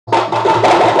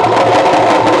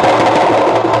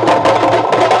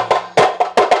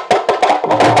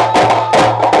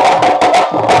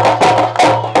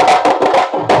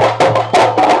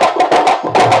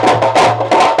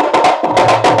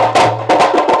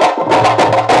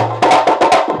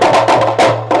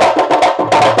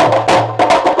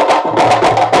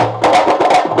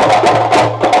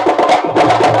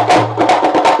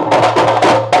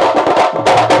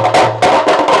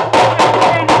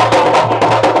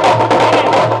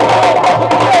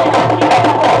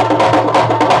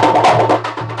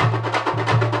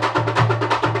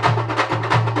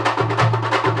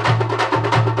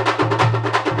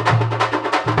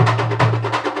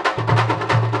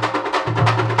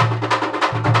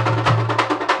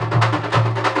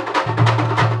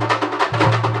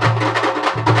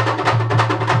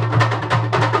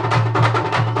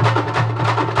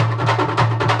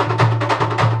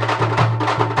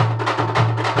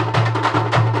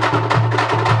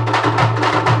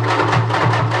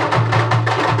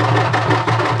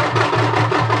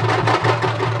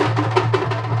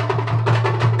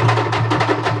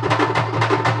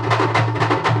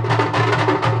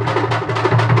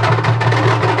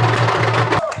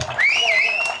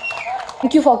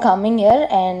you for coming here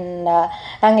and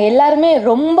நாங்கள் எல்லாருமே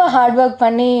ரொம்ப ஹார்ட் ஒர்க்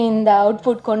பண்ணி இந்த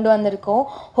அவுட்புட் கொண்டு வந்திருக்கோம்.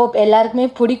 ஹோப் எல்லாருக்குமே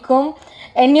பிடிக்கும்.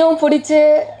 என்னையும் பிடிச்சி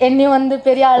என்னையும் வந்து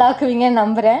பெரிய ஆளாக்குவீங்கன்னு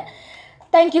நம்புகிறேன்.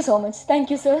 Thank you so much.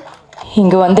 Thank you sir.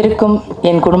 இங்கு வந்திருக்கும்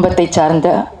என் குடும்பத்தை சார்ந்த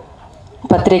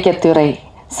பத்திரிகைத்துறை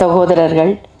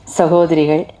சகோதரர்கள்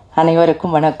சகோதரிகள்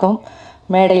அனைவருக்கும் வணக்கம்.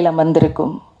 மேடையில்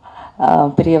வந்திருக்கும்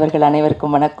பெரியவர்கள்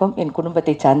அனைவருக்கும் வணக்கம். என்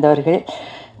குடும்பத்தை சார்ந்தவர்கள்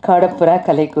காடப்புரா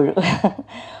கலைக்குழு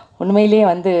உண்மையிலேயே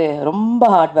வந்து ரொம்ப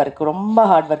ஹார்ட்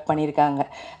ஒர்க் பண்ணியிருக்காங்க.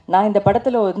 நான் இந்த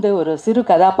படத்தில் வந்து ஒரு சிறு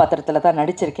கதாபாத்திரத்தில் தான்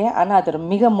நடிச்சிருக்கேன். ஆனால் அது ஒரு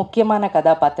மிக முக்கியமான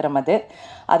கதாபாத்திரம்.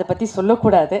 அதை பற்றி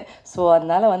சொல்லக்கூடாது. ஸோ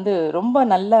அதனால் வந்து ரொம்ப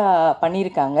நல்லா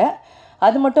பண்ணியிருக்காங்க.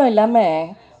 அது மட்டும்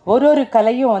இல்லாமல் ஒரு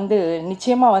கலையும் வந்து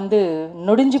நிச்சயமாக வந்து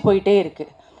நொடிஞ்சு போயிட்டே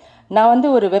இருக்குது. நான் வந்து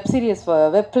ஒரு வெப்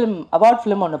ஃபிலிம் அவார்ட்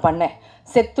ஃபிலிம் ஒன்று பண்ணேன்,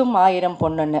 செத்தும் 1000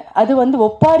 பொண்ணுன்னு. அது வந்து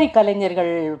ஒப்பாரி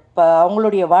கலைஞர்கள்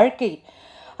அவங்களுடைய வாழ்க்கை,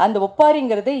 அந்த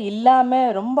ஒப்பாரிங்கிறதே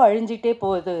இல்லாமல் ரொம்ப அழிஞ்சிட்டே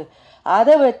போகுது.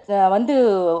 அதை வந்து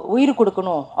உயிர்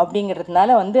கொடுக்கணும்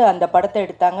அப்படிங்கிறதுனால வந்து அந்த படத்தை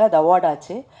எடுத்தாங்க. அது அவார்ட்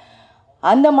ஆச்சு.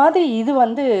 அந்த மாதிரி இது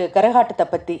வந்து கரகாட்டத்தை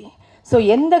பற்றி. ஸோ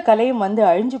எந்த கலையும் வந்து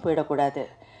அழிஞ்சு போயிடக்கூடாது.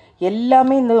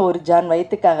 எல்லாமே இந்த ஒரு ஜான்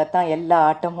வயிற்றுக்காகத்தான் எல்லா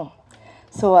ஆட்டமும்.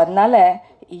 ஸோ அதனால்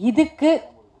இதுக்கு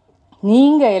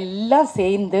நீங்கள் எல்லாம்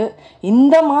சேர்ந்து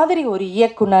இந்த மாதிரி ஒரு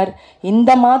இயக்குனர்,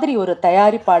 இந்த மாதிரி ஒரு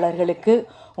தயாரிப்பாளர்களுக்கு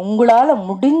உங்களால்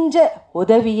முடிஞ்ச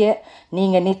உதவியை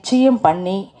நீங்கள் நிச்சயம்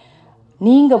பண்ணி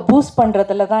நீங்கள் பூஸ்ட்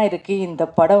பண்ணுறதுல தான் இருக்குது இந்த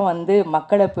படம் வந்து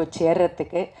மக்களை போய்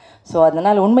சேர்றதுக்கு. ஸோ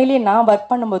அதனால் உண்மையிலேயே நான்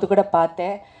ஒர்க் பண்ணும்போது கூட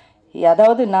பார்த்தேன்.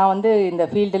 அதாவது நான் வந்து இந்த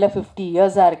ஃபீல்டில் 50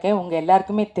 இயர்ஸாக இருக்கேன், உங்கள்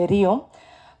எல்லாருக்குமே தெரியும்.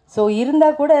 ஸோ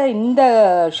இருந்தால் கூட இந்த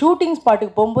ஷூட்டிங்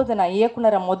ஸ்பாட்டுக்கு போகும்போது நான்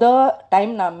இயக்குனரை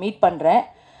டைம் நான் மீட் பண்ணுறேன்.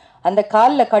 அந்த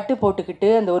காலில் கட்டு போட்டுக்கிட்டு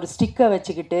அந்த ஒரு ஸ்டிக்கை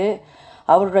வச்சுக்கிட்டு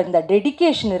அவரோட இந்த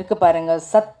டெடிக்கேஷன் இருக்குது பாருங்கள்.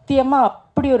 சத்தியமாக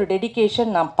அப்படி ஒரு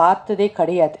டெடிக்கேஷன் நான் பார்த்ததே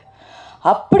கிடையாது.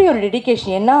 அப்படி ஒரு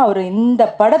டெடிக்கேஷன். ஏன்னா அவர் இந்த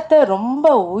படத்தை ரொம்ப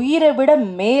உயிரை விட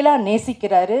மேலாக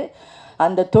நேசிக்கிறாரு.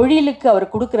 அந்த தொழிலுக்கு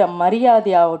அவர் கொடுக்குற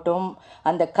மரியாதையாகட்டும்,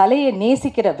 அந்த கலையை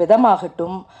நேசிக்கிற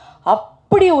விதமாகட்டும்,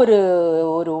 அப்படி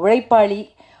ஒரு உழைப்பாளி,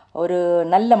 ஒரு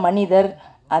நல்ல மனிதர்.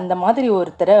 அந்த மாதிரி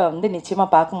ஒருத்தரை வந்து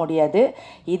நிச்சயமாக பார்க்க முடியாது.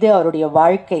 இது அவருடைய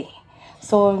வாழ்க்கை.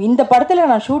 ஸோ இந்த படத்தில்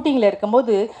நான் ஷூட்டிங்கில்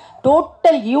இருக்கும்போது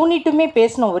டோட்டல் யூனிட்டுமே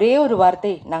பேசின ஒரே ஒரு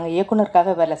வார்த்தை, நாங்கள்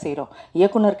இயக்குனருக்காக வேலை செய்கிறோம்,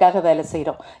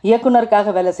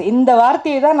 இந்த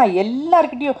வார்த்தையை தான் நான்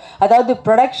எல்லாருக்கிட்டையும், அதாவது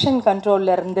ப்ரொடக்ஷன்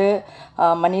கண்ட்ரோல்லேருந்து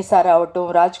மணி சார்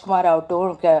ஆகட்டும், ராஜ்குமார்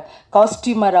ஆகட்டும்,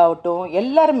 காஸ்டியூமர் ஆகட்டும்,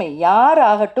 எல்லாருமே யார்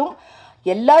ஆகட்டும்,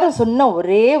 எல்லாரும் சொன்ன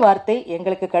ஒரே வார்த்தை,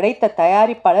 எங்களுக்கு கிடைத்த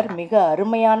தயாரிப்பாளர் மிக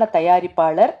அருமையான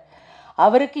தயாரிப்பாளர்.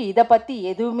 அவருக்கு இதை பற்றி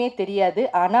எதுவுமே தெரியாது,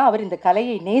 ஆனால் அவர் இந்த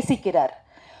கலையை நேசிக்கிறார்,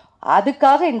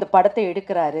 அதுக்காக இந்த படத்தை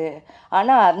எடுக்கிறாரு.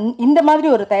 ஆனால் இந்த மாதிரி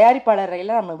ஒரு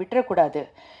தயாரிப்பாளரையெல்லாம் நம்ம விட்டுறக்கூடாது.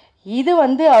 இது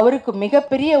வந்து அவருக்கு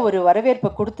மிகப்பெரிய ஒரு வரவேற்பை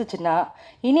கொடுத்துச்சுன்னா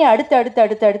இனி அடுத்து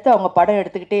அவங்க படம்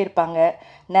எடுத்துக்கிட்டே இருப்பாங்க.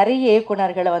 நிறைய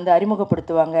இயக்குனர்களை வந்து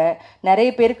அறிமுகப்படுத்துவாங்க, நிறைய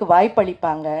பேருக்கு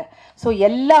வாய்ப்பளிப்பாங்க. ஸோ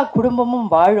எல்லா குடும்பமும்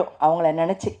வாழும் அவங்கள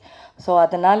நினச்சி. ஸோ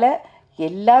அதனால்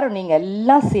எல்லாரும் நீங்கள்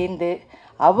எல்லாம் சேர்ந்து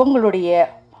அவங்களுடைய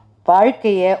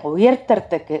வாழ்க்கையை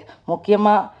உயர்த்துறதுக்கு,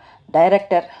 முக்கியமாக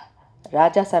டைரக்டர்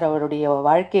ராஜா சார் அவருடைய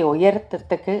வாழ்க்கையை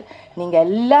உயர்த்துறதுக்கு நீங்கள்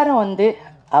எல்லாரும் வந்து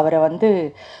அவரை வந்து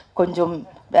கொஞ்சம்,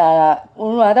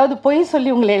 அதாவது பொய் சொல்லி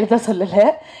உங்களை எழுத சொல்லலை,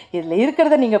 இதில்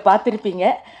இருக்கிறத நீங்கள் பார்த்துருப்பீங்க.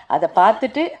 அதை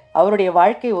பார்த்துட்டு அவருடைய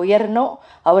வாழ்க்கை உயரணும்,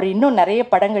 அவர் இன்னும் நிறைய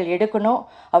படங்கள் எடுக்கணும்,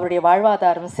 அவருடைய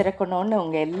வாழ்வாதாரம் சிறக்கணும்னு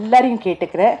உங்கள் எல்லாரையும்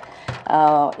கேட்டுக்கிறேன்.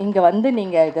 இங்கே வந்து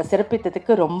நீங்கள் இதை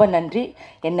சிறப்பித்ததுக்கு ரொம்ப நன்றி,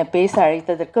 என்னை பேச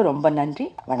அழைத்ததற்கு ரொம்ப நன்றி.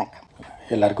 வணக்கம்.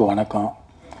 எல்லாருக்கும் வணக்கம்.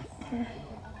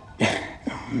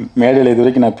 மேடையில் இது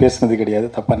வரைக்கும் நான் பேசுனது கிடையாது,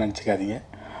 தப்பாக நினச்சிக்காதீங்க.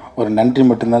 ஒரு நன்றி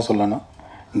மட்டும்தான் சொல்லணும்.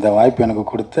 இந்த வாய்ப்பு எனக்கு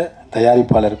கொடுத்த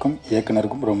தயாரிப்பாளருக்கும்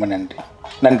இயக்குனருக்கும் ரொம்ப நன்றி.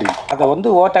 அதை வந்து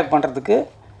ஓவர்டேக் பண்ணுறதுக்கு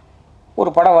ஒரு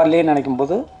படம் வரலையேன்னு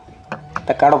நினைக்கும்போது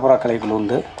இந்த கடாப்புரா கலைக்குழு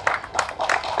உண்டு.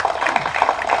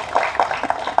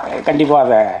 கண்டிப்பாக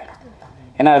அதை,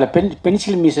 ஏன்னா அதில்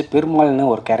பென்சில் மீச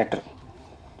பெருமாள்னு ஒரு கேரக்டர்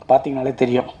பார்த்திங்கனாலே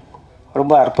தெரியும்,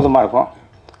 ரொம்ப அற்புதமாக இருக்கும்.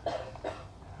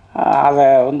 அதை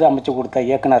வந்து அமைச்சு கொடுத்த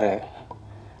இயக்குனர்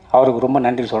அவருக்கு ரொம்ப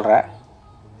நன்றி சொல்கிறேன்.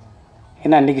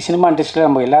 ஏன்னா இன்றைக்கி சினிமா இண்டஸ்ட்ரியில்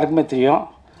நம்ம எல்லாருக்குமே தெரியும்,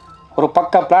 ஒரு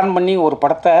பக்கம் பிளான் பண்ணி ஒரு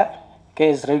படத்தை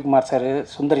KS ரவிக்குமார் சார்,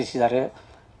 சுந்தரி சார்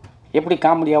எப்படி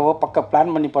காமெடியாவோ பக்கம்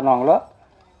பிளான் பண்ணி பண்ணுவாங்களோ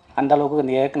அந்த அளவுக்கு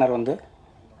இந்த இயக்குனர் வந்து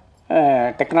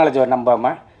டெக்னாலஜியை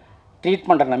நம்பாமல்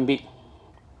ட்ரீட்மெண்ட்டை நம்பி,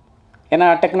 ஏன்னா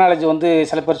டெக்னாலஜி வந்து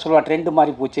சில பேர் சொல்லுவாள் ட்ரெண்டு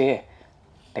மாறி போச்சு,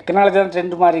 டெக்னாலஜி தான்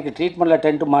ட்ரெண்டு மாறி இருக்குது, ட்ரீட்மெண்ட்டில்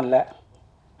ட்ரெண்டு மாறல.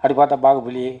 அப்படி பார்த்தா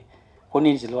பாகுபலி,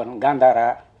 பொன்னியின் செல்வன், காந்தாரா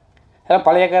இதெல்லாம்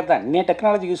பழைய கதை தான், இன்னும்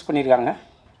டெக்னாலஜி யூஸ் பண்ணியிருக்காங்க.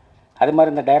 அது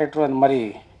மாதிரி இந்த டைரக்டரும் அந்த மாதிரி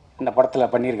இந்த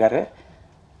படத்தில் பண்ணியிருக்காரு.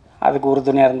 அதுக்கு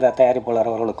உறுதுணையாக இருந்த தயாரிப்பாளர்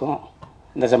அவர்களுக்கும்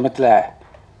இந்த சமயத்தில்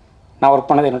நான் ஒர்க்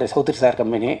பண்ணது என்னுடைய சௌத்ரி சார்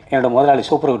கம்பெனி, என்னோடய முதலாளி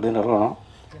சூப்பர் குட் நிறுவனம்.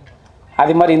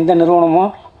 அதே மாதிரி இந்த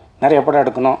நிறுவனமும் நிறைய படம்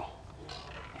எடுக்கணும்.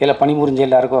 இதில் பணிபுரிஞ்ச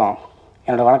எல்லாருக்கும்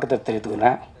என்னோடய வணக்கத்தை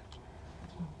தெரிவித்துக்கிறேன்.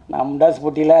 நான் முண்டாஸ்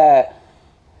போட்டியில்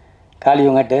காளி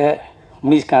வெங்கட்டு,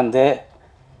 முனிஷ்காந்த்,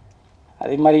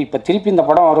 அதே மாதிரி இப்போ திருப்பி இந்த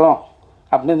படம் வரும்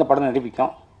அப்படின்னு இந்த படம்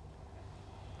நடிப்பிக்கும்.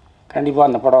 கண்டிப்பாக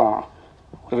அந்த படம்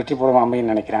ஒரு வெற்றி படம்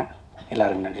அமையும்னு நினைக்கிறேன்.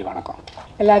 எல்லாருக்கும் நன்றி, வணக்கம்.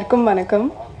 எல்லாருக்கும் வணக்கம்.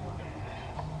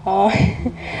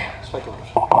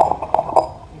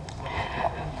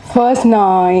 ஃபர்ஸ்ட்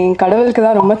நான் என் கடவுளுக்கு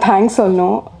தான் ரொம்ப தேங்க்ஸ்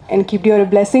சொல்லணும், எனக்கு இப்படி ஒரு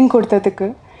பிளெஸ்ஸிங் கொடுத்ததுக்கு.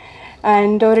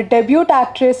 அண்ட் ஒரு டெபியூட்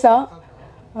ஆக்ட்ரஸாக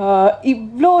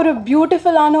இவ்வளோ ஒரு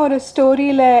பியூட்டிஃபுல்லான ஒரு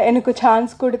ஸ்டோரியில் எனக்கு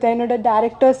சான்ஸ் கொடுத்த என்னோட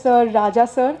டைரக்டர் சார் ராஜா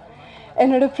சார்,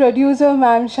 என்னோட producer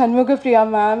ma'am Shanmugapriya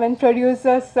ma'am, and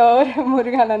producer sir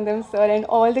Muruganandam sir, and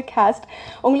all the caste,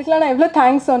 உங்களுக்குலாம் நான் எவ்வளோ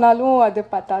தேங்க்ஸ் சொன்னாலும் அது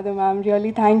பத்தாது ma'am.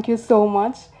 Really thank you so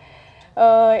much.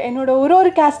 என்னோட ஒரு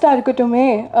கேஸ்ட்டாக இருக்கட்டுமே,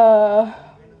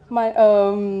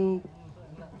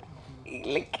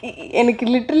 லைக் எனக்கு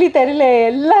லிட்ரலி தெரியல,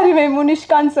 எல்லாருமே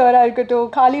முனிஷ்காந்த் சாராக இருக்கட்டும்,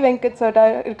 காளி வெங்கட்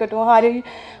சாராக இருக்கட்டும்,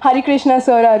 ஹரிகிருஷ்ணா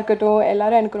சாராக இருக்கட்டும்,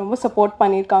 எல்லோரும் எனக்கு ரொம்ப சப்போர்ட்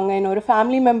பண்ணியிருக்காங்க. என்னை ஒரு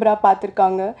ஃபேமிலி மெம்பராக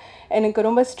பார்த்துருக்காங்க. எனக்கு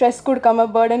ரொம்ப ஸ்ட்ரெஸ் கொடுக்காம,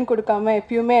 பேர்டன் கொடுக்காம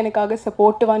எப்பயுமே எனக்காக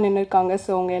சப்போர்ட்டிவாக நின்றுருக்காங்க.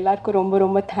 ஸோ உங்கள் எல்லாருக்கும் ரொம்ப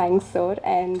ரொம்ப தேங்க்ஸ் சார்.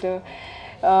 அண்டு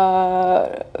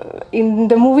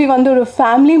இந்த மூவி வந்து ஒரு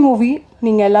ஃபேமிலி மூவி,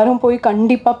 நீங்கள் எல்லோரும் போய்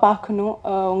கண்டிப்பாக பார்க்கணும்.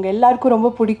 உங்கள் எல்லாருக்கும் ரொம்ப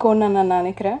பிடிக்கும்னு நான்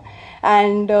நினைக்கிறேன்.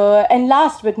 And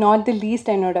last but not the least,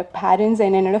 என்னோடய பேரண்ட்ஸ்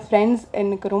அண்ட் என்னோடய ஃப்ரெண்ட்ஸ்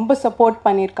எனக்கு ரொம்ப சப்போர்ட்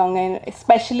பண்ணியிருக்காங்க.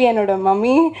 எஸ்பெஷலி என்னோடய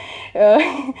மம்மி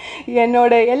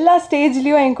என்னோட எல்லா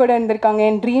ஸ்டேஜ்லேயும் என் கூட இருந்திருக்காங்க.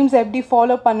 என் ட்ரீம்ஸ் எப்படி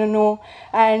ஃபாலோ பண்ணணும்,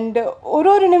 அண்ட்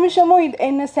ஒரு நிமிஷமும்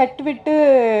என்னை செட் விட்டு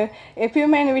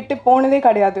எப்பயுமே என்னை விட்டு போனதே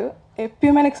கிடையாது.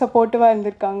 எப்பயுமே எனக்கு சப்போர்ட்டிவாக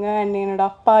இருந்திருக்காங்க. அண்ட் என்னோடய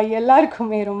அப்பா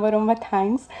எல்லாருக்குமே ரொம்ப ரொம்ப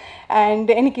தேங்க்ஸ். அண்ட்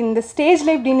எனக்கு இந்த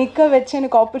ஸ்டேஜில் இப்படி நிற்க வச்சு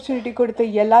எனக்கு ஆப்பர்ச்சுனிட்டி கொடுத்த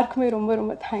எல்லாருக்குமே ரொம்ப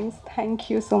ரொம்ப தேங்க்ஸ்.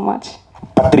 Thank you so much.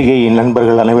 பத்திரிகை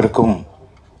நண்பர்கள் அனைவருக்கும்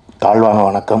தாழ்வான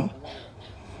வணக்கம்.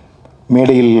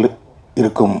 மேடையில்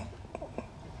இருக்கும்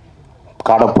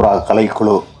காடப்புரா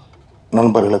கலைக்குழு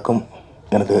நண்பர்களுக்கும்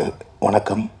எனது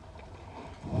வணக்கம்.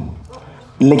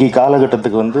 இன்றைக்கி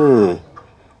காலகட்டத்துக்கு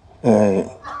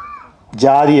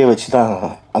ஜாதியை வச்சு தான்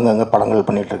அங்கங்கே படங்கள்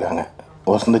பண்ணிகிட்ருக்காங்க.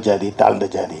 வசந்த ஜாதி, தாழ்ந்த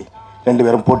ஜாதி, ரெண்டு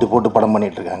பேரும் போட்டி போட்டு படம்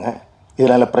பண்ணிகிட்ருக்காங்க.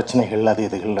 இதனால் பிரச்சனைகள் அது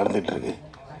இதுகள் நடந்துகிட்ருக்கு.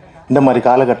 இந்த மாதிரி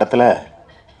காலகட்டத்தில்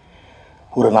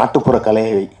ஒரு நாட்டுப்புற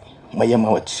கலையை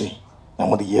மையமாக வச்சு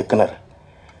நமது இயக்குனர்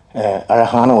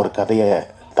அழகான ஒரு கதையை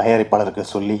தயாரிப்பாளருக்கு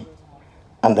சொல்லி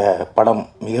அந்த படம்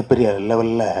மிகப்பெரிய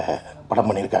லெவலில் படம்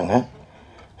பண்ணியிருக்காங்க.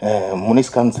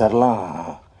 முனிஷ்காந்த் சார்லாம்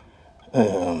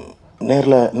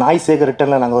நேரில் நாய்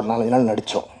சேகரிட்டனில் நாங்கள் ஒரு 4 நாள்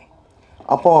நடித்தோம்.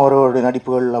 அப்போ அவரோடைய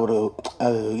நடிப்புகள், அவர்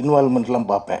அது இன்வால்மெண்ட்லாம்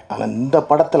பார்ப்பேன். ஆனால் இந்த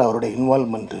படத்தில் அவருடைய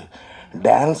இன்வால்மெண்ட்டு,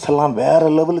 டான்ஸ் எல்லாம்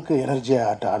வேறு லெவலுக்கு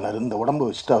எனர்ஜியாக ஆனார். இந்த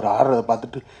உடம்பு வச்சுட்டு அவர் ஆடுறதை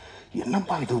பார்த்துட்டு,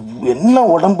 என்னப்பா இது, என்ன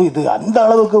உடம்பு இது, அந்த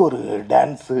அளவுக்கு ஒரு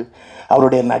டான்ஸு,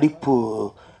 அவருடைய நடிப்பு,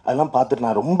 அதெல்லாம் பார்த்துட்டு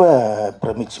நான் ரொம்ப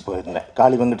பிரமிச்சு போயிருந்தேன்.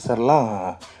 காளி வெங்கட் சார்லாம்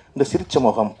இந்த சிரிச்ச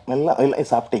முகம் எல்லாம்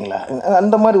சாப்பிட்டீங்களா,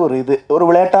 அந்த மாதிரி ஒரு இது, ஒரு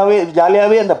விளையாட்டாகவே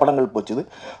ஜாலியாகவே அந்த படங்கள் போச்சுது.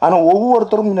 ஆனால்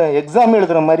ஒவ்வொருத்தரும் எக்ஸாம்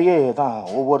எழுதுகிற மாதிரியே தான்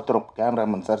ஒவ்வொருத்தரும்,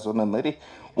 கேமராமேன் சார் சொன்ன மாதிரி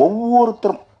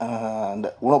ஒவ்வொருத்தரும்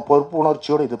அந்த பொறுப்பு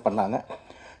உணர்ச்சியோடு இது பண்ணாங்க.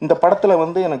 இந்த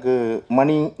படத்தில் எனக்கு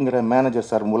மணிங்கிற மேனேஜர்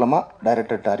சார் மூலமாக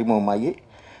டைரக்டர்கிட்ட அறிமுகமாகி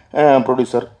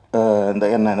ப்ரொடியூசர் இந்த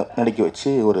என்ன நடிக்க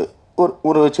வச்சு ஒரு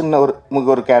ஒரு சின்ன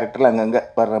ஒரு கேரக்டரில் அங்கங்கே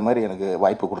வர்ற மாதிரி எனக்கு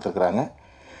வாய்ப்பு கொடுத்துருக்குறாங்க.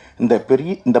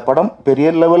 இந்த படம் பெரிய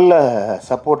லெவலில்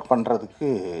சப்போர்ட் பண்ணுறதுக்கு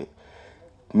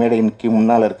மேடைக்கு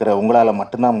முன்னால் இருக்கிற உங்களால்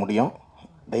மட்டும்தான் முடியும்.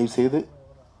 தயவுசெய்து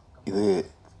இது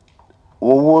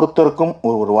ஒவ்வொருத்தருக்கும்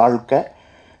ஒரு வாழ்க்கை,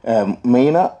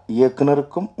 மெயினாக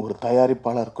இயக்குனருக்கும் ஒரு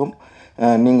தயாரிப்பாளருக்கும்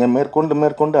நீங்கள்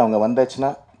மேற்கொண்டு அவங்க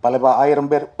வந்தாச்சுன்னா பல 1000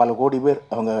 பேர், பல கோடி பேர்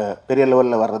அவங்க பெரிய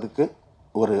லெவலில் வர்றதுக்கு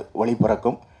ஒரு வழி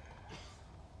பிறக்கும்.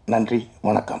 நன்றி,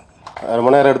 வணக்கம். ரொம்ப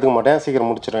நேரம் எடுத்துக்க மாட்டேன், சீக்கிரம்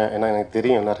முடிச்சிடுவேன். ஏன்னா எனக்கு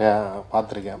தெரியும், நிறையா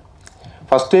பார்த்துருக்கேன்.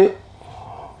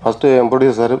 ஃபஸ்ட்டு என்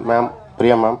ப்ரொடியூசர் மேம்,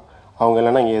 பிரியா மேம், அவங்க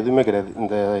இல்லைன்னா இங்கே எதுவுமே கிடையாது.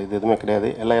 இது எதுவுமே கிடையாது.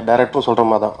 எல்லா டேரக்டரும் சொல்கிற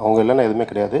மாதிரி தான், அவங்க இல்லைன்னா எதுவுமே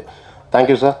கிடையாது.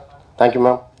 Thank you sir, thank you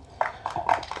ma'am.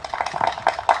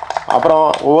 அப்புறம்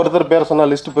ஒவ்வொருத்தர் பேர்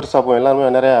சொன்னால் லிஸ்ட்டு பெருசாக போகும்.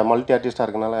 எல்லாருமே நிறையா மல்டி ஆர்டிஸ்ட்டாக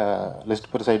இருக்கனால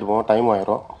லிஸ்ட் பெருசாகிட்டு போவோம், டைம்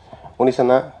ஆயிரும்.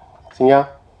 முனிஷண்ணா, சிங்கா,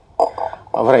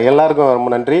 அப்புறம் எல்லாருக்கும்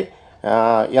ரொம்ப நன்றி.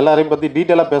 எல்லாரையும் பற்றி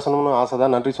டீட்டெயிலாக பேசணும்னு ஆசை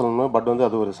தான், நன்றி சொல்லணும். பட்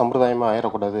அது ஒரு சம்பிரதாயமாக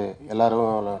ஆயிடக்கூடாது.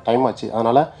 எல்லோரும் டைம் ஆச்சு,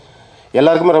 அதனால்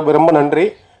எல்லாருக்குமே ரொம்ப ரொம்ப நன்றி.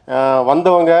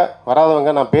 வந்தவங்க,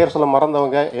 வராதவங்க, நான் பேர் சொல்ல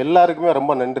மறந்தவங்க எல்லாருக்குமே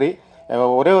ரொம்ப நன்றி.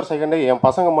 ஒரே ஒரு செகண்டு என்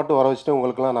பசங்க மட்டும் வர வச்சுட்டு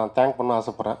உங்களுக்குலாம் நான் தேங்க் பண்ண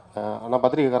ஆசைப்பட்றேன். நான்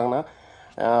பத்திரிக்கைக்காரங்கன்னா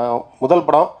முதல்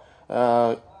படம்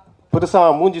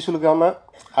பெருசாக மூஞ்சி சுழுக்காமல்,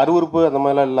 அருவறுப்பு அந்த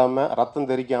மாதிரிலாம் இல்லாமல், ரத்தம்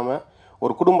தெரிக்காமல்,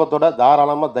 ஒரு குடும்பத்தோட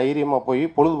தாராளமாக தைரியமாக போய்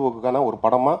பொழுதுபோக்குக்கான ஒரு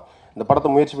படமாக இந்த படத்தை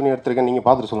முயற்சி பண்ணி எடுத்திருக்கேன். நீங்கள்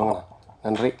பார்த்துட்டு சொல்லுங்கண்ணா.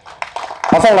 நன்றி.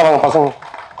 பசங்களா வாங்க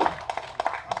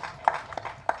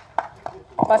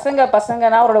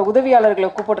பசங்கன்னா அவரோட உதவியாளர்களை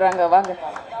கூப்பிடுறாங்க, வாங்க.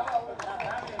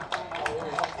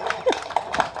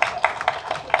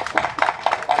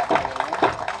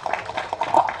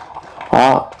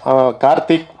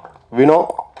 கார்த்திக், வினோ,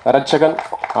 ரட்சகன்,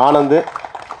 ஆனந்த்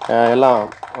எல்லாம்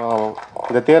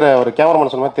இந்த தேரை ஒரு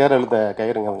கேமராமேன் சொன்ன மாதிரி தேரை எழுத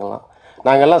கயிறுங்க. அவங்கெல்லாம்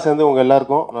நாங்கள் எல்லாம் சேர்ந்து உங்கள்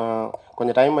எல்லாருக்கும்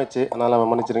கொஞ்சம் டைம் ஆச்சு, அதனால்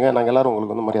மன்னிச்சிருங்க. நாங்கள் எல்லோரும்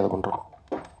உங்களுக்கு வந்து மரியாதை பண்ணுறோம்.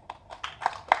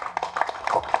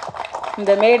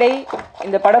 இந்த மேடை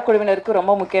இந்த படக்குழுவினருக்கு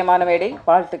ரொம்ப முக்கியமான மேடை.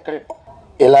 வாழ்த்துக்கள்.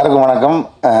 எல்லாருக்கும் வணக்கம்.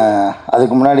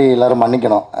 அதுக்கு முன்னாடி எல்லோரும்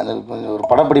மன்னிக்கணும். அது கொஞ்சம் ஒரு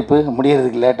படப்பிடிப்பு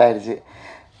முடியறதுக்கு லேட் ஆகிடுச்சு.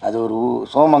 அது ஒரு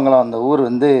சோமங்கலம், அந்த ஊர்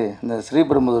வந்து இந்த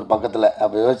ஸ்ரீபெரும்புதூர் பக்கத்தில்.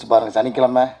 அப்போ யோசிச்சு பாருங்கள்,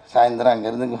 சனிக்கிழமை சாயந்தரம்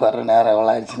அங்கேருந்து இங்கே வர்ற நேரம்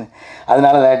எவ்வளோ ஆயிடுச்சுன்னு.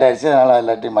 அதனால லேட் ஆகிடுச்சு. அதனால்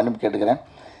எல்லாத்தையும் மன்னிப்பு கேட்டுக்கிறேன்.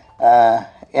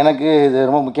 எனக்கு இது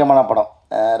ரொம்ப முக்கியமான படம்.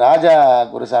 ராஜா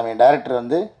குருசாமி டைரக்டர்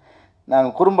வந்து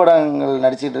நாங்கள் குறும்படங்கள்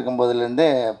நடிச்சிட்டு இருக்கும்போதுலேருந்து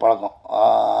பழக்கம்.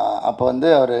 அப்போ வந்து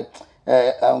அவர்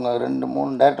அவங்க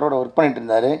 2-3 டைரக்டரோட ஒர்க் பண்ணிகிட்டு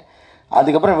இருந்தார்.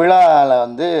 அதுக்கப்புறம் விழாவில்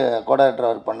வந்து கோடைரக்டர்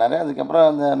ஒர்க் பண்ணார். அதுக்கப்புறம்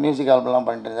அந்த மியூசிக் ஆல்பம்லாம்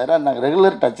பண்ணிட்டு இருந்தார். நாங்கள்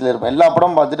ரெகுலர் டச்சில் இருப்போம். எல்லா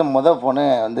படமும் பார்த்துட்டு ஃபோனு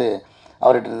வந்து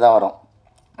அவர்கிட்ட தான் வரும்.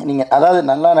 நீங்கள் அதாவது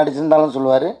நல்லா நடிச்சிருந்தாலும்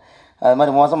சொல்லுவார், அது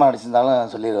மாதிரி மோசமாக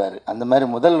நடிச்சிருந்தாலும் சொல்லிடுவார். அந்த மாதிரி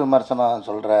முதல் விமர்சனம்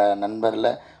சொல்கிற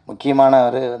நண்பரில்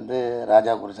முக்கியமானவர் வந்து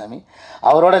ராஜா குருசாமி.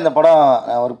 அவரோட இந்த படம்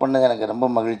ஒர்க் பண்ணது எனக்கு ரொம்ப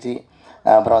மகிழ்ச்சி.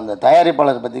 அப்புறம் அந்த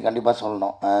தயாரிப்பாளர் பற்றி கண்டிப்பாக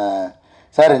சொல்லணும்.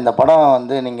 சார், இந்த படம்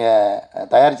வந்து நீங்கள்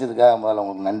தயாரித்ததுக்காக முதல்ல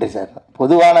உங்களுக்கு நன்றி சார்.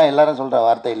 பொதுவான எல்லாரும் சொல்கிற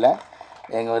வார்த்தை இல்லை.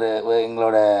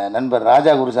 எங்களோட நண்பர்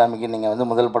ராஜா குருசாமிக்கு நீங்கள் வந்து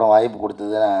முதல் படம் வாய்ப்பு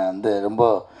கொடுத்தது நான் வந்து ரொம்ப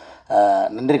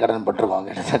நன்றி கடன் பட்டிருக்கோம்.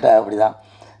 கிட்டத்தட்ட அப்படி தான்.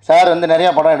 சார் வந்து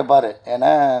நிறையா படம் எடுப்பார்.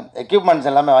 ஏன்னா எக்யூப்மெண்ட்ஸ்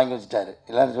எல்லாமே வாங்கி வச்சுட்டார்.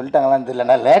 எல்லோரும் சொல்லிட்டாங்களான்னு தெரியல.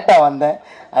 நான் லேட்டாக வந்தேன்,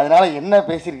 அதனால் என்ன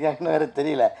பேசியிருக்காங்கன்னு வேறு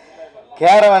தெரியல.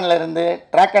 கேரவான்லேருந்து,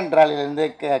 ட்ராக் அண்ட் ட்ராலிலேருந்து,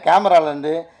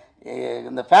 கேமராலேருந்து,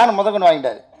 இந்த ஃபேன் முதற்கொண்டு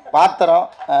வாங்கிட்டார். பாத்திரம்,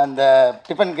 அந்த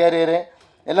டிஃபன் கேரியரு,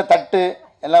 எல்லாம் தட்டு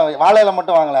எல்லாம் வாழையில்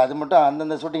மட்டும் வாங்கலை, அது மட்டும்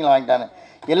அந்தந்த ஷூட்டிங்கில் வாங்கிட்டான்னு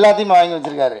எல்லாத்தையுமே வாங்கி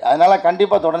வச்சுருக்காரு. அதனால்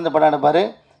கண்டிப்பாக தொடர்ந்து படம் எடுப்பார்.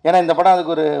 ஏன்னா இந்த படம்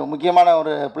அதுக்கு ஒரு முக்கியமான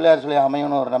ஒரு பிள்ளையார் சொல்லி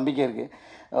அமையும்னு ஒரு நம்பிக்கை இருக்குது.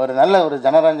 ஒரு நல்ல ஒரு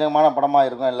ஜனரஞ்சகமான படமாக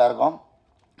இருக்கும். எல்லாருக்கும்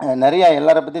நிறையா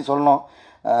எல்லாரை பற்றி சொல்லணும்.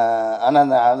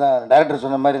 ஆனால் அதான் டைரக்டர்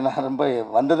சொன்ன மாதிரி நான் ரொம்ப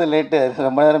வந்தது லேட்டு,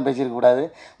 ரொம்ப நேரம் பேசியிருக்கக்கூடாது.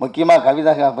 முக்கியமாக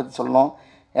கவிதாவை பற்றி சொல்லணும்.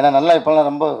 ஏன்னா நல்லா இப்போல்லாம்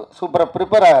ரொம்ப சூப்பராக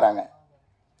ப்ரிப்பேர் ஆகிறாங்க.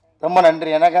 ரொம்ப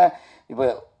நன்றி. எனக்கு இப்போ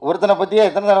ஒருத்தனை பற்றியே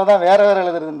எத்தனை தடவை தான் வேறு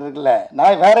எழுதுறதுன்னு இருக்குல்ல.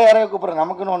 நான் வேறு யாரையோ கூப்பிட்றேன்,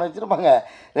 நமக்குன்னு ஒன்று வச்சுருப்பாங்க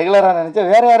ரெகுலராக நினச்சேன்.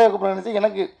 வேறு யாரையோ கூப்பிட்றேன் நினச்சி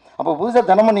எனக்கு அப்போ புதுசாக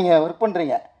தினமும் நீங்கள் ஒர்க்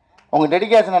பண்ணுறீங்க. உங்கள்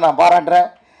டெடிகேஷனை நான் பாராட்டுறேன்.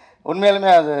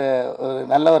 உண்மையிலுமே அது ஒரு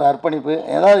நல்ல ஒரு அர்ப்பணிப்பு.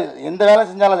 ஏதாவது எந்த வேலை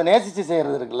செஞ்சாலும் அதை நேசித்து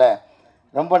செய்கிறது இருக்குல்ல.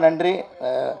 ரொம்ப நன்றி.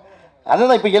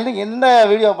 அதுதான் இப்போ எந்த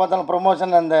வீடியோ பார்த்தாலும்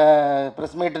ப்ரொமோஷன், அந்த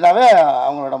ப்ரெஸ் மீட்டுனாவே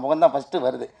அவங்களோட முகம்தான் ஃபஸ்ட்டு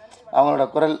வருது, அவங்களோட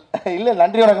குரல். இல்லை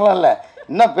நன்றி வணக்கம்லாம் இல்லை,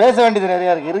 இன்னும் பேச வேண்டியது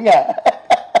நிறையா இருக்குது. இருங்க,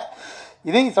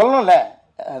 இதையும் சொல்லணும்ல.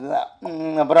 அதுதான்.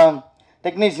 அப்புறம்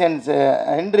டெக்னீஷியன்ஸு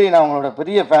ஹென்றி, நான் அவங்களோட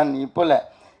பெரிய ஃபேன். இப்போ இல்லை,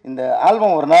 இந்த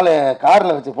ஆல்பம் ஒரு நாள்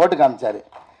காரில் வச்சு போட்டு காமிச்சார்.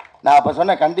 நான் அப்போ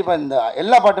சொன்னேன், கண்டிப்பாக இந்த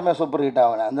எல்லா பாட்டுமே சூப்பர் ஹிட்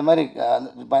ஆகணும். அந்த மாதிரி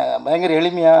பயங்கர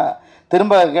எளிமையாக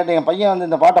திரும்ப கேட்டு என் பையன் வந்து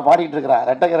இந்த பாட்டை பாடிக்கிட்டு இருக்கிறான்.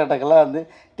 ரெட்டக்கெல்லாம் வந்து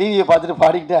டிவியை பார்த்துட்டு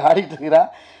பாடிக்கிட்டு ஆடிக்கிட்டு இருக்கிறான்.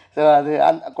 ஸோ அது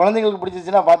குழந்தைங்களுக்கு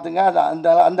பிடிச்சிச்சின்னா பார்த்துங்க. அது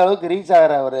அந்த அளவுக்கு ரீச்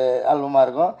ஆகிற ஒரு ஆல்பமாக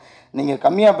இருக்கும். நீங்கள்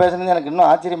கம்மியாக பேசுனது எனக்கு இன்னும்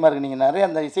ஆச்சரியமாக இருக்குது. நீங்கள் நிறைய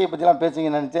அந்த இசையை பற்றிலாம்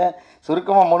பேசுவீங்கன்னு நினச்சேன்.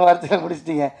 சுருக்கமாக 3 வாரத்தில்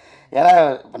முடிச்சிட்டிங்க. ஏன்னா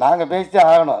இப்போ நாங்கள்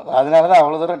பேசித்தான் ஆகணும். அதனால தான்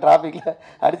அவ்வளோ தூரம் டிராஃபிக்கில்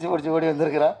அடித்து பிடிச்சி ஓடி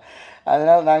வந்திருக்கிறோம்.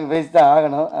 அதனால் நாங்கள் பேசித்தான்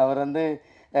ஆகணும். அவர் வந்து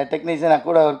டெக்னீஷியன்,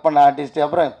 கூட ஒர்க் பண்ண ஆர்டிஸ்ட்டு.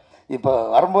 அப்புறம் இப்போ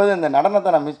வரும்போது இந்த நடனத்தை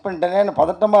நான் மிஸ் பண்ணிட்டேனேன்னு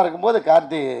பதட்டமாக இருக்கும்போது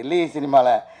கார்த்தி லீ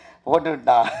சினிமாவில் போட்டு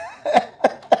விட்டான்.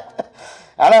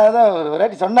 ஆனால் அதான் ஒரு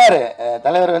வாட்டி சொன்னார்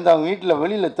தலைவர் வந்து அவங்க வீட்டில்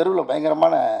வெளியில் தெருவில்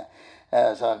பயங்கரமான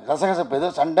கசகசப்பு, ஏதோ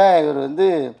சண்டை. இவர் வந்து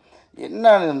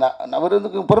என்ன அவர்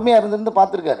வந்து பொறுமையாக இருந்திருந்து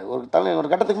பார்த்துருக்காரு. ஒரு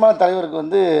கட்டத்துக்கு மேலே தலைவருக்கு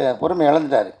வந்து பொறுமை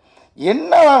இழந்துட்டார்.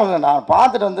 என்ன அவங்க நான்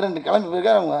பார்த்துட்டு வந்து 2 கிளம்பி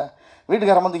போயிருக்காரு. அவங்க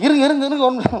வீட்டுக்காரன் வந்து இருங்க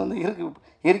ஒன்று வந்து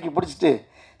இறுக்கி பிடிச்சிட்டு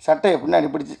சட்டையை பின்னாடி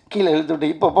பிடிச்சி கீழே இழுத்து விட்டு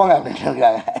இப்போ போங்க அப்படின்ட்டு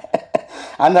இருக்காங்க.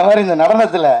 அந்த மாதிரி இந்த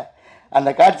நடனத்தில் அந்த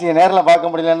காட்சியை நேரில்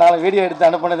பார்க்க முடியலனாலும் வீடியோ எடுத்து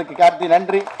அனுப்புனதுக்கு கார்த்தி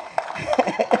நன்றி.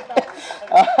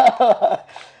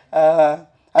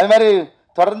 அது மாதிரி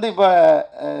தொடர்ந்து இப்போ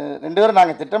 2 பேரும்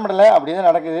நாங்கள் திட்டமிடலை, அப்படி தான்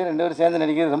நடக்குது. 2 பேரும் சேர்ந்து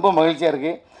நடிக்கிறது ரொம்ப மகிழ்ச்சியாக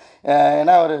இருக்குது.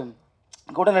 ஏன்னா ஒரு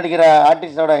கூட நடிக்கிற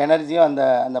ஆர்டிஸ்டோட எனர்ஜியும்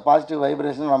அந்த பாசிட்டிவ்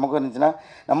வைப்ரேஷனும் நமக்கும் இருந்துச்சுன்னா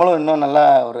நம்மளும் இன்னும் நல்லா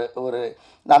ஒரு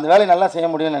அந்த வேலையை நல்லா செய்ய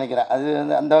முடியும்னு நினைக்கிறேன். அது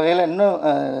அந்த வகையில் இன்னும்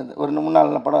ஒரு 3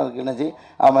 4 படம் இருக்குது. என்னச்சு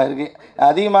ஆமாம் இருக்குது.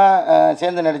 அதிகமாக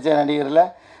சேர்ந்து நடித்த நடிகரில்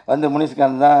வந்து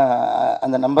முனிஷ்காந்த் தான்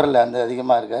அந்த நம்பரில் வந்து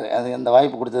அதிகமாக இருக்கார். அது அந்த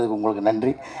வாய்ப்பு கொடுத்ததுக்கு உங்களுக்கு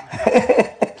நன்றி.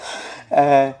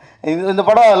 இந்த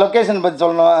படம் லொக்கேஷன் பற்றி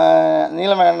சொல்லணும்.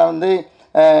 நீலமேகண்ணா வந்து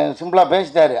சிம்பிளாக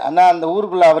பேசிட்டார். ஆனால் அந்த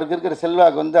ஊருக்குள்ளே அவருக்கு இருக்கிற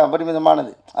செல்வாக்கு வந்து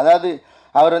அபரிமிதமானது. அதாவது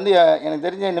அவர் வந்து எனக்கு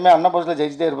தெரிஞ்ச இனிமேல் அண்ணா போஸ்ட்டில்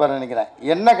ஜெயிச்சிட்டே இருப்பார்னு நினைக்கிறேன்.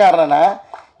 என்ன காரணம்னா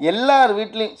எல்லார்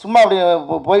வீட்லேயும் சும்மா அப்படி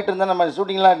போயிட்டு இருந்தால் நம்ம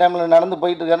ஷூட்டிங்லாம் டைமில் நடந்து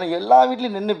போயிட்டு இருக்காருன்னா எல்லா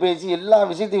வீட்லேயும் நின்று பேசி எல்லா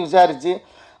விஷயத்தையும் விசாரித்து,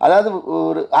 அதாவது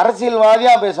ஒரு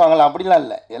அரசியல்வாதியாக பேசுவாங்களா அப்படிலாம்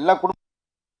இல்லை, எல்லா குடும்பம்.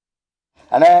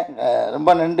 ஆனால்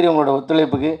ரொம்ப நன்றி உங்களோட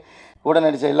ஒத்துழைப்புக்கு. கூட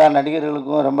நடித்த எல்லா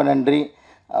நடிகர்களுக்கும் ரொம்ப நன்றி.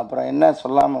 அப்புறம் என்ன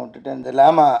சொல்லாமல் விட்டுட்டேன் தெரியல.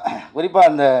 ஆமாம், குறிப்பாக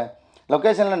அந்த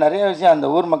லொக்கேஷனில் நிறைய விஷயம் அந்த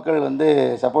ஊர் மக்கள் வந்து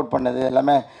சப்போர்ட் பண்ணது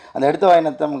எல்லாமே, அந்த எடுத்த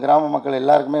வாயினத்தம் கிராம மக்கள்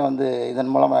எல்லாருக்குமே வந்து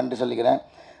இதன் மூலமாக நன்றி சொல்லிக்கிறேன்.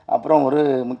 அப்புறம் ஒரு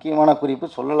முக்கியமான குறிப்பு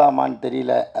சொல்லலாமான்னு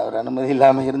தெரியல, அவர் அனுமதி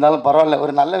இல்லாமல் இருந்தாலும் பரவாயில்ல,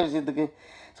 ஒரு நல்ல விஷயத்துக்கு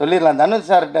சொல்லிடலாம். தனுஷ்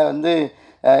சார்கிட்ட வந்து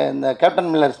இந்த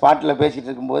கேப்டன் மில்லர் ஸ்பாட்டில் பேசிகிட்டு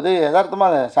இருக்கும்போது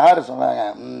யதார்த்தமாக சார் சொன்னாங்க,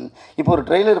 இப்போ ஒரு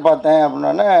ட்ரெய்லர் பார்த்தேன்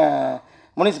அப்படின்னோடனே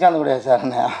முனிஷ்காந்த் கூடிய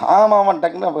சார்னு. ஆமாம்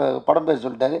டக்குன்னு அப்போ படம் பேர்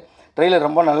சொல்லிட்டாரு. ட்ரெய்லர்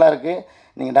ரொம்ப நல்லா இருக்குது,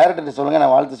 நீங்கள் டைரக்டர்கிட்ட சொல்லுங்கள்,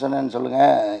 நான் வாழ்த்து சொன்னேன்னு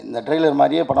சொல்லுங்கள், இந்த ட்ரெய்லர்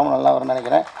மாதிரியே படமும் நல்லா வரும்னு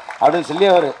நினைக்கிறேன் அப்படின்னு சொல்லி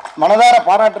அவர் மனதார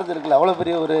பாராட்டுறது இருக்குல்ல, அவ்வளோ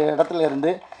பெரிய ஒரு இடத்துல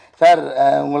இருந்து. சார்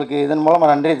உங்களுக்கு இதன்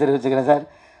மூலமாக நன்றியை தெரிவிச்சுக்கிறேன் சார்.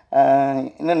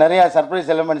 இன்னும் நிறையா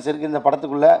சர்ப்ரைஸ் எலிமெண்ட்ஸ் இருக்குது இந்த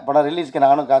படத்துக்குள்ளே. படம் ரிலீஸ்க்கு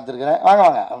நானும் காத்திருக்கிறேன். வாங்க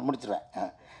வாங்க முடிச்சிடுவேன்.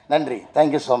 நன்றி,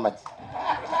 தேங்க்யூ ஸோ மச்.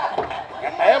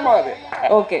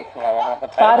 ஓகே.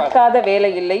 பார்க்காத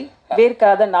வேலை இல்லை,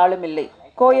 வேர்க்காத நாளும் இல்லை,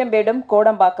 கோயம்பேடும்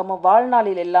கோடம்பாக்கமும்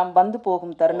வாழ்நாளில் எல்லாம் வந்து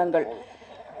போகும் தருணங்கள்,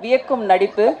 வியக்கும்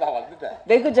நடிப்பு,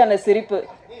 வெகுஜன சிரிப்பு,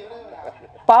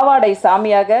 பாவாடை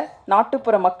சாமியாக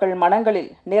நாட்டுப்புற மக்கள் மனங்களில்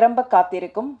நிரம்ப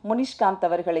காத்திருக்கும் முனிஷ்காந்த்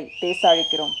அவர்களை பேச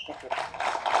அழைக்கிறோம்.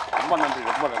 ரொம்ப நன்றி,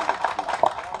 ரொம்ப நன்றி.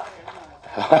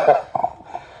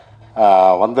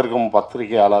 வந்திருக்கும்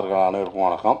பத்திரிகையாளர்கள் அனைவருக்கும்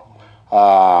வணக்கம்.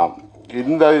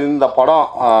 இந்த படம்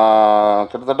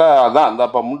கிட்டத்தட்ட அதான் இந்த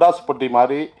இப்போ முண்டாசுப்பட்டி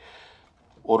மாதிரி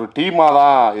ஒரு டீமாக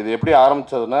தான் இது. எப்படி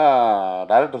ஆரம்பித்ததுன்னா,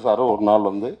 டைரக்டர் சார் ஒரு நாள்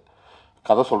வந்து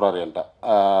கதை சொல்கிறார் என்கிட்ட.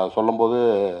 சொல்லும்போது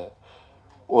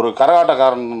ஒரு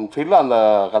கரகாட்டக்காரன் ஃபீல்டில் அந்த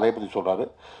கதையை பற்றி சொல்கிறாரு.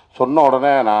 சொன்ன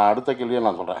உடனே நான் அடுத்த கேள்வியை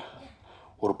நான் சொல்கிறேன்,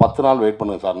 ஒரு 10 நாள் வெயிட்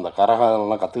பண்ணுங்க சார், இந்த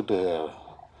கரகாட்டம்லாம் கற்றுக்கிட்டு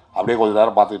அப்படியே கொஞ்சம்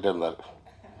நேரம் பார்த்துக்கிட்டே இருந்தார்.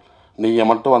 நீங்கள்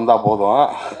மட்டும் வந்தால் போதும்,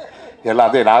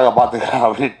 எல்லாத்தையும் நாங்கள் பார்த்துக்கிறேன்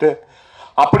அப்படின்ட்டு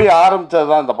அப்படி ஆரம்பித்தது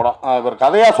தான் இந்த படம். இவர்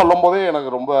கதையாக சொல்லும் போதே எனக்கு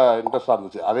ரொம்ப இன்ட்ரெஸ்டாக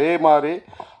இருந்துச்சு. அதே மாதிரி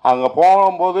அங்கே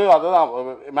போகும்போது அதுதான்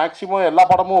மேக்ஸிமம் எல்லா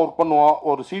படமும் ஒர்க் பண்ணுவோம்.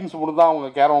 ஒரு சீன்ஸ் முடிந்தால் அவங்க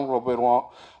கேரவங்குள்ளே போயிடுவோம்,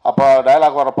 அப்போ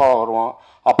டைலாக் வரப்போ வருவோம்.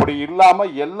 அப்படி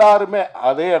இல்லாமல் எல்லாருமே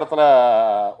அதே இடத்துல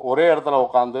ஒரே இடத்துல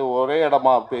உட்காந்து ஒரே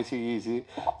இடமா பேசி ஈசி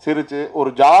சிரித்து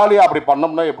ஒரு ஜாலியாக அப்படி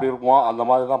பண்ணோம்னா எப்படி இருக்குமோ அந்த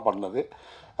மாதிரி தான் பண்ணது.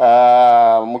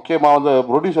 முக்கியமாக வந்து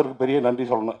ப்ரொடியூசருக்கு பெரிய நன்றி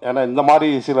சொல்லணும். ஏன்னா இந்த மாதிரி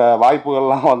சில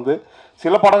வாய்ப்புகள்லாம் வந்து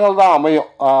சில படங்கள் தான் அமையும்.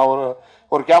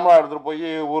 ஒரு கேமரா எடுத்துகிட்டு போய்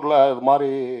ஊரில் இது மாதிரி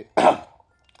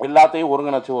எல்லாத்தையும்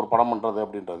ஒருங்கிணைச்சி ஒரு படம் பண்ணுறது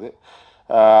அப்படின்றது.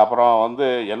 அப்புறம் வந்து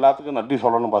எல்லாத்துக்கும் நன்றி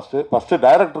சொல்லணும். ஃபஸ்ட்டு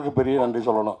டைரக்டருக்கு பெரிய நன்றி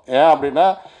சொல்லணும். ஏன் அப்படின்னா,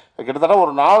 கிட்டத்தட்ட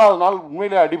ஒரு 4வது நாள்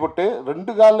உண்மையிலே அடிபட்டு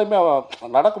 2 கால்லையுமே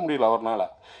நடக்க முடியல அவர்னால.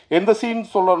 எந்த சீன்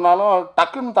சொல்கிறதுனாலும்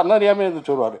டக்குன்னு தன்னறியாமல்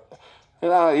இருந்துச்சு வருவார்.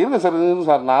 இருங்க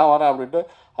சார் நான் வரேன் அப்படின்ட்டு.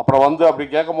 அப்புறம் வந்து அப்படி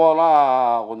கேட்கும் போதெல்லாம்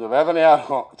கொஞ்சம் வேதனையாக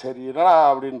இருக்கும். சரி என்னடா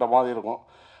அப்படின்ற மாதிரி இருக்கும்.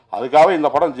 அதுக்காக இந்த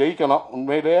படம் ஜெயிக்கணும்.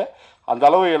 உண்மையிலே அந்த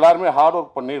அளவு எல்லாருமே ஹார்ட்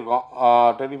ஒர்க் பண்ணியிருக்கோம்.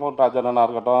 டெலிஃபோன் ராஜண்ணா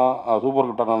இருக்கட்டும், சூப்பர்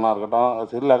கிட்டண்ணா இருக்கட்டும்,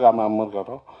 சிறிலேகா மேம்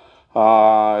இருக்கட்டும்,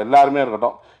 எல்லாருமே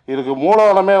இருக்கட்டும். இதுக்கு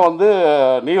மூலதனமே வந்து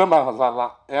நீலமேகன் சார்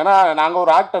தான். ஏன்னா நாங்கள்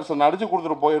ஒரு ஆக்டர்ஸ் நடித்து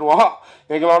கொடுத்துட்டு போயிடுவோம்,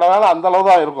 எங்களோட வேலை அந்தளவு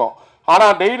தான் இருக்கும்.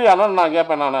 ஆனால் டெய்லி அண்ணன் நான்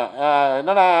கேட்பேன், நான்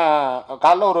என்னென்ன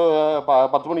காலைல ஒரு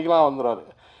 10 மணிக்கெலாம் வந்துடுவார்.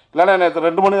 இல்லைன்னா நேற்று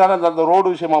 2 மணி தானே அந்த ரோடு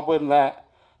விஷயமா போயிருந்தேன்,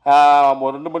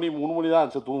 2 மணி 3 மணி தான்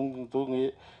ஆச்சு தூங்கி.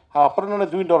 அப்புறம் என்னென்ன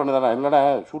தூங்கிட்டு வரேன் தானே, இல்லைன்னா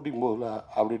ஷூட்டிங் போகல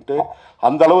அப்படின்ட்டு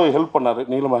அந்தளவு ஹெல்ப் பண்ணார்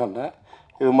நீலமேகன்.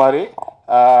 இது மாதிரி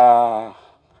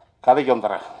கதைக்கு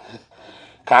வந்துடுறேன்.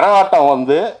 கரகாட்டம்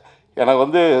வந்து எனக்கு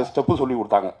வந்து ஸ்டெப்பு சொல்லி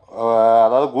கொடுத்தாங்க.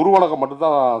 அதாவது குரு வணக்கம்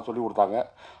மட்டும்தான் சொல்லி கொடுத்தாங்க.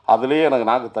 அதுலேயே எனக்கு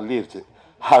நாக்கு தள்ளிடுச்சு.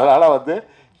 அதனால் வந்து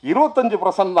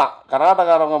 25% தான்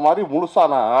கரகாட்டக்காரங்க மாதிரி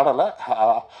முழுசாக நான் ஆடலை.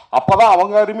 அப்போ தான்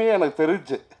அவங்க அருமையே எனக்கு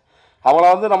தெரிஞ்சிச்சு. அவங்கள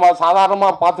வந்து நம்ம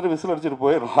சாதாரணமாக பார்த்துட்டு விசில் அடிச்சுட்டு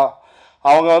போயிடலாம்.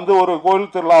 அவங்க வந்து ஒரு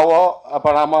கோயில் திருவிழாவோ,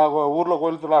 இப்போ நம்ம ஊரில்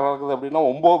கோயில் திருவிழா நடக்குது அப்படின்னா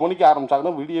 9 மணிக்கு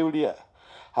ஆரம்பித்தாங்கன்னா விடிய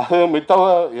அது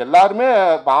எல்லாருமே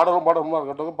பாடலுமா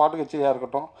இருக்கட்டும், பாட்டு கச்சேரியாக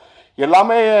இருக்கட்டும்,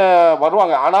 எல்லாமே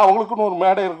வருவாங்க. ஆனால் அவங்களுக்குன்னு ஒரு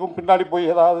மேடை இருக்கும், பின்னாடி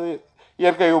போய் ஏதாவது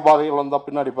இயற்கை உபாதைகள் வந்தால்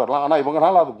பின்னாடி போயிடலாம். ஆனால்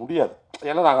இவங்களால அது முடியாது.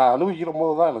 ஏன்னா நாங்கள் அனுபவிக்கிற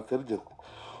போது தான் எனக்கு தெரிஞ்சது,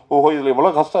 ஓஹோ இதில்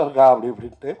இவ்வளோ கஷ்டம் இருக்கா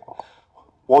அப்படின்ட்டு.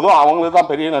 பொதுவாக அவங்களுக்கு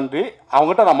தான் பெரிய நன்றி.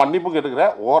 அவங்ககிட்ட நான் மன்னிப்பு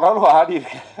கேட்டுக்கிறேன். ஓரளவு ஆடி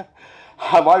இருக்கேன்.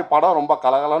 அது மாதிரி படம் ரொம்ப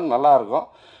கலகலன்னு நல்லாயிருக்கும்.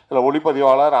 இதில்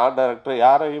ஒளிப்பதிவாளர், ஆர்ட் டைரக்டர்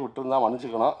யாரையும் விட்டுருந்தால்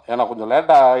மன்னிச்சுக்கணும். ஏன்னா கொஞ்சம்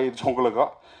லேட்டாக ஆகிடுச்சு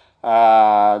உங்களுக்கும்.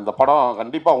 இந்த படம்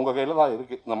கண்டிப்பாக உங்கள் கையில் தான்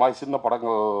இருக்குது. இந்த மாதிரி சின்ன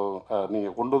படங்கள்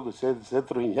நீங்கள் கொண்டு வந்து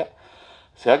சேர்த்துருவீங்க.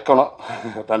 சேர்க்கணும்.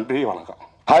 நன்றி, வணக்கம்.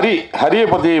 ஹரியை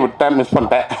பற்றி விட்டேன், மிஸ்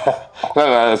பண்ணிட்டேன்.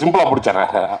 சிம்பிளாக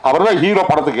பிடிச்சிட்றேன். அவர் தான் ஹீரோ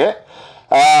படத்துக்கு.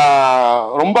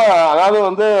 ரொம்ப அதாவது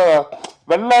வந்து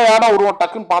வெள்ளையான உருவம்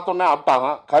டக்குன்னு பார்த்தோன்னே ஆப்டாங்க.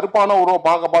 கருப்பான உருவம்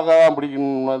பார்க்க தான்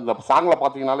பிடிக்கும். இந்த சாங்கில்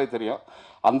பார்த்தீங்கனாலே தெரியும்.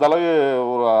 அந்தளவு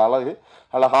ஒரு அழகு,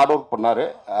 நல்லா ஹார்ட் ஒர்க் பண்ணார்.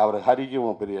 அவர்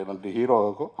ஹரிக்கும் பெரிய நன்றி,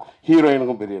 ஹீரோவுக்கும்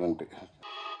ஹீரோயினுக்கும் பெரிய நன்றி.